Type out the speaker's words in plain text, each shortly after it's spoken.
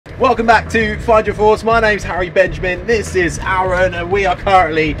Welcome back to Find Your Force. My name's Harry Benjamin, this is Aaron, and we are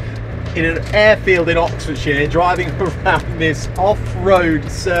currently in an airfield in Oxfordshire driving around this off-road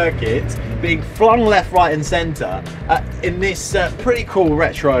circuit, being flung left, right and centre in this pretty cool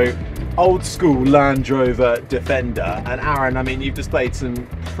retro old school Land Rover Defender. And Aaron, I mean, you've displayed some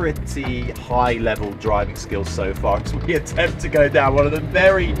pretty high level driving skills so far as we attempt to go down one of the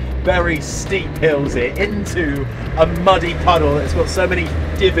very, very steep hills here into a muddy puddle that's got so many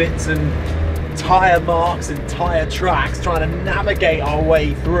divots and tyre marks and tyre tracks, trying to navigate our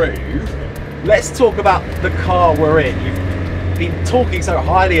way through. Let's talk about the car we're in. You've been talking so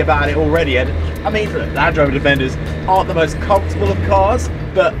highly about it already, and I mean, look, Land Rover Defenders aren't the most comfortable of cars,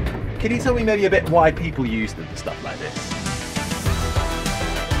 but can you tell me maybe a bit why people use them and stuff like this?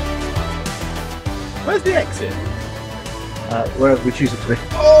 Where's the exit? Wherever we choose it to be.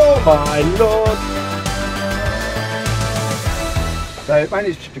 Oh my lord! So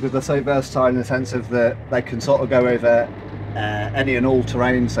mainly just because they're so versatile in the sense of that they can sort of go over any and all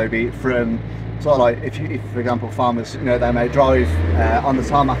terrain. So be it from sort of like if for example farmers, you know, they may drive on the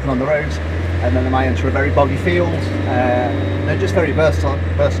tarmac and on the roads, and then they may enter a very boggy field. They're just very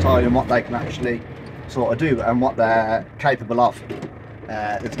versatile in what they can actually sort of do and what they're capable of.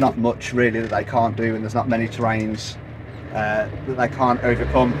 There's not much really that they can't do, and there's not many terrains that they can't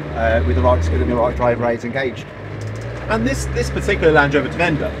overcome with the right skill and the right driver aids engaged. And this particular Land Rover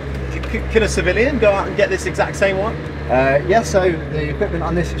Defender, can a civilian go out and get this exact same one? Yeah, so the equipment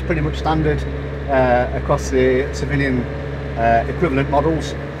on this is pretty much standard across the civilian equivalent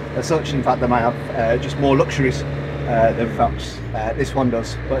models. As such, in fact, they may have just more luxuries than perhaps this one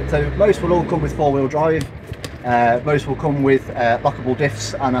does. But most will all come with four-wheel drive. Most will come with lockable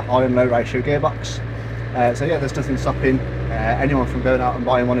diffs and a high and low ratio gearbox. So yeah, there's nothing stopping anyone from going out and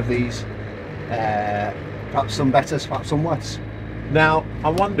buying one of these. Perhaps some better, perhaps some worse. Now,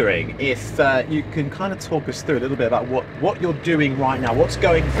 I'm wondering if you can kind of talk us through a little bit about what you're doing right now. What's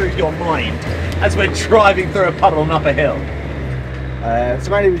going through your mind as we're driving through a puddle and up a hill? So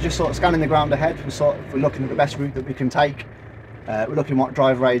mainly we're just sort of scanning the ground ahead. We're looking at the best route that we can take. We're looking at what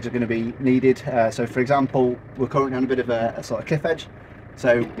driver aids are going to be needed. So for example, we're currently on a bit of a sort of cliff edge.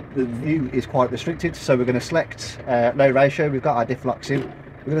 So the view is quite restricted. So we're going to select low ratio. We've got our diff locks in.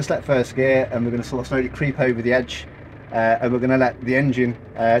 We're going to select first gear, and we're going to sort of slowly creep over the edge. And we're going to let the engine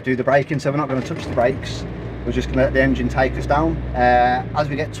do the braking. So we're not going to touch the brakes. We're just going to let the engine take us down. As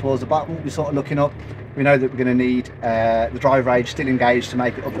we get towards the bottom, we're sort of looking up. We know that we're going to need the driver aid still engaged to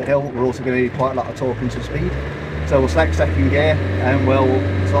make it up the hill. We're also going to need quite a lot of torque and some speed. So we'll select second gear and we'll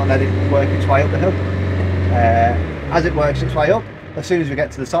sort of let it work its way up the hill. As it works its way up, as soon as we get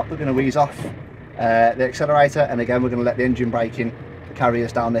to the top, we're going to ease off the accelerator, and again we're going to let the engine brake in to carry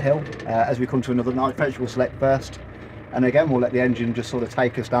us down the hill. As we come to another knife edge, we'll select first, and again we'll let the engine just sort of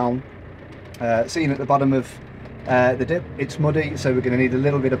take us down. Seeing at the bottom of the dip, it's muddy, so we're going to need a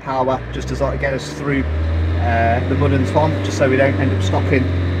little bit of power just to sort of get us through the mud and swamp, just so we don't end up stopping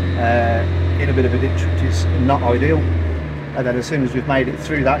in a bit of a ditch, which is not ideal. And then as soon as we've made it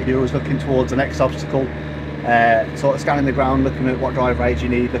through that, you're always looking towards the next obstacle, sort of scanning the ground, looking at what driver aids you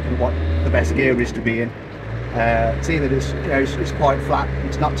need, looking at what the best gear is to be in. See that it's, you know, it's quite flat,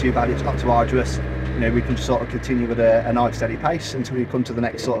 it's not too bad, it's not too arduous. You know, we can just sort of continue with a nice steady pace until we come to the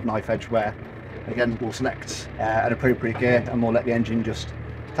next sort of knife edge, where again we'll select an appropriate gear and we'll let the engine just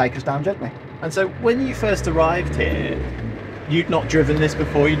take us down gently. And so when you first arrived here, you'd not driven this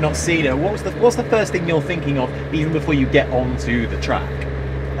before, you'd not seen it. What's the first thing you're thinking of even before you get onto the track?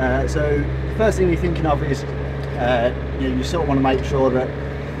 So the first thing you're thinking of is you know, you sort of want to make sure that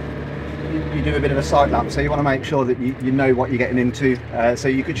you do a bit of a sight lap. So you want to make sure that you know what you're getting into. So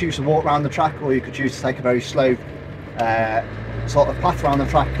you could choose to walk around the track, or you could choose to take a very slow sort of path around the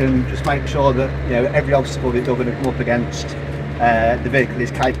track and just make sure that, you know, every obstacle that you're going to come up against, the vehicle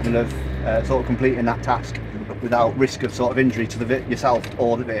is capable of sort of completing that task without risk of sort of injury to yourself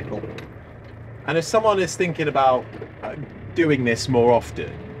or the vehicle. And if someone is thinking about doing this more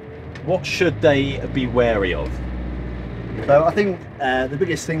often, what should they be wary of? So I think the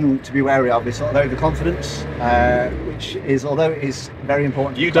biggest thing to be wary of is sort of overconfidence, which is, although it is very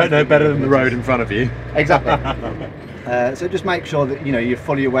important. You don't know better than the road in front of you. Exactly. So just make sure that, you know, you're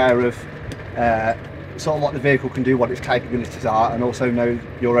fully aware of sort of what the vehicle can do, what its capabilities are, and also know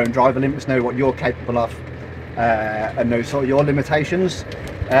your own driver limits, know what you're capable of, and know sort of your limitations.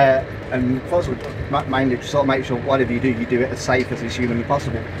 And also mainly just sort of make sure whatever you do it as safe as is humanly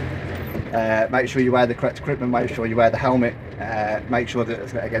possible. Make sure you wear the correct equipment, make sure you wear the helmet, make sure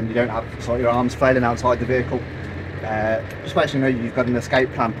that, again, you don't have sort of your arms flailing outside the vehicle. just basically know you've got an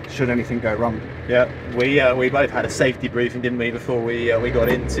escape plan should anything go wrong. Yeah, we both had a safety briefing, didn't we, before we got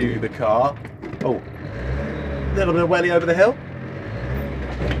into the car. Oh, a little bit of welly over the hill.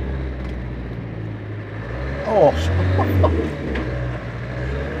 Oh,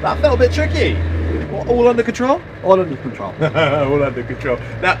 that felt a bit tricky. All under control? All under control. All under control.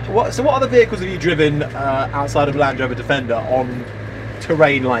 Now, what other vehicles have you driven outside of Land Rover Defender on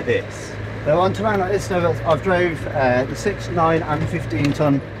terrain like this? So on terrain like this, I've drove the 6, 9 and 15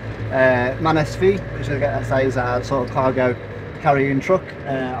 ton MAN SV, which I say is a sort of cargo carrying truck.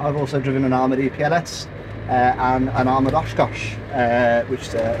 I've also driven an armoured EPLS and an armoured Oshkosh, which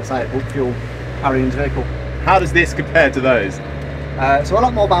is a bulk fuel carrying vehicle. How does this compare to those? So a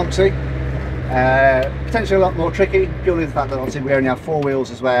lot more bouncy, potentially a lot more tricky, purely the fact that obviously we only have 4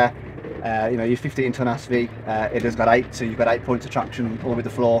 wheels, as where you know, your 15 ton SV, it has got 8, so you've got 8 points of traction all with the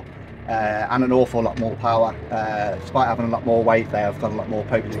floor, and an awful lot more power. Despite having a lot more weight, they have got a lot more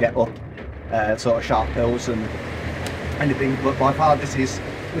power to get up sort of sharp hills and anything. But by far, this is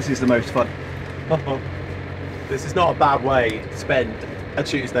the most fun. This is not a bad way to spend a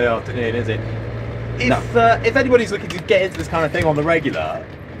Tuesday afternoon, is it? If anybody's looking to get into this kind of thing on the regular,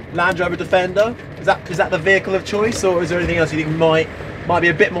 Land Rover Defender, is that the vehicle of choice, or is there anything else you think might be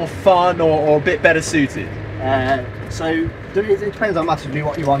a bit more fun or a bit better suited? So it depends on massively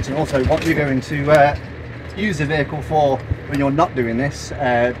what you want and also what you're going to use the vehicle for when you're not doing this.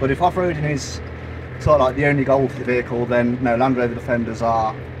 But if off-roading is sort of like the only goal for the vehicle, then no, Land Rover Defenders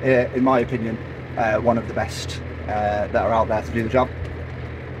are, in my opinion, one of the best that are out there to do the job.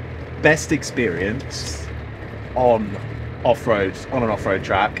 Best experience on an off-road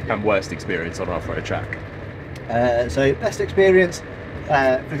track, and worst experience on an off-road track? So best experience,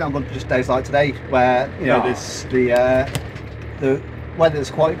 for example, just days like today, where you know the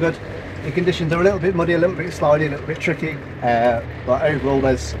weather's quite good. The conditions are a little bit muddy, a little bit slidey, a little bit tricky, but overall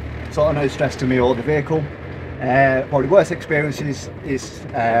there's sort of no stress to me or the vehicle. Probably worst experiences is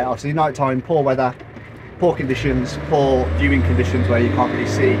obviously night time, poor weather, poor conditions, poor viewing conditions where you can't really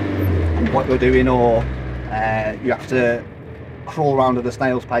see what you're doing, or you have to crawl around at a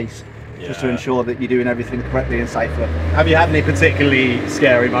snail's pace just to ensure that you're doing everything correctly and safely. Have you had any particularly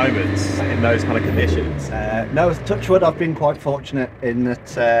scary moments in those kind of conditions? No, touch wood, I've been quite fortunate in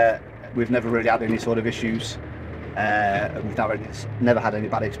that we've never really had any sort of issues. We've never had any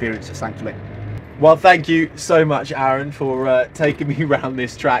bad experiences, thankfully. Well, thank you so much, Aaron, for taking me around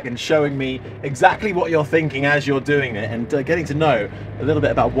this track and showing me exactly what you're thinking as you're doing it, and getting to know a little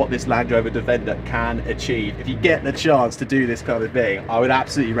bit about what this Land Rover Defender can achieve. If you get the chance to do this kind of thing, I would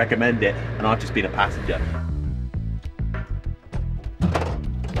absolutely recommend it, and I've just been a passenger.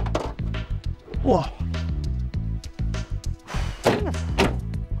 Whoa.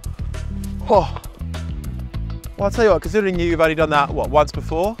 Oh. Well, I'll tell you what, considering you've only done that, what, once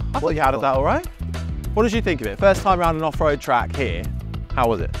before? I thought you handled that all right. What did you think of it? First time around an off-road track here, how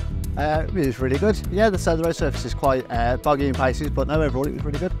was it? It was really good. Yeah, the road surface is quite boggy in places, but no, overall it was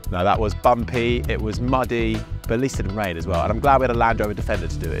really good. No, that was bumpy, it was muddy, but at least it didn't rain as well. And I'm glad we had a Land Rover Defender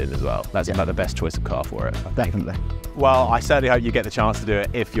to do it in as well. That's about the best choice of car for it. Definitely. Well, I certainly hope you get the chance to do it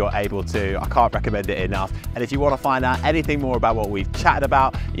if you're able to. I can't recommend it enough. And if you want to find out anything more about what we've chatted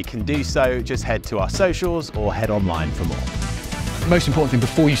about, you can do so. Just head to our socials or head online for more. The most important thing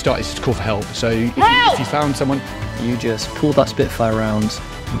before you start is to call for help. So if you found someone, you just pull that Spitfire around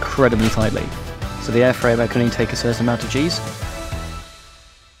incredibly tightly. So the airframe can only take a certain amount of Gs.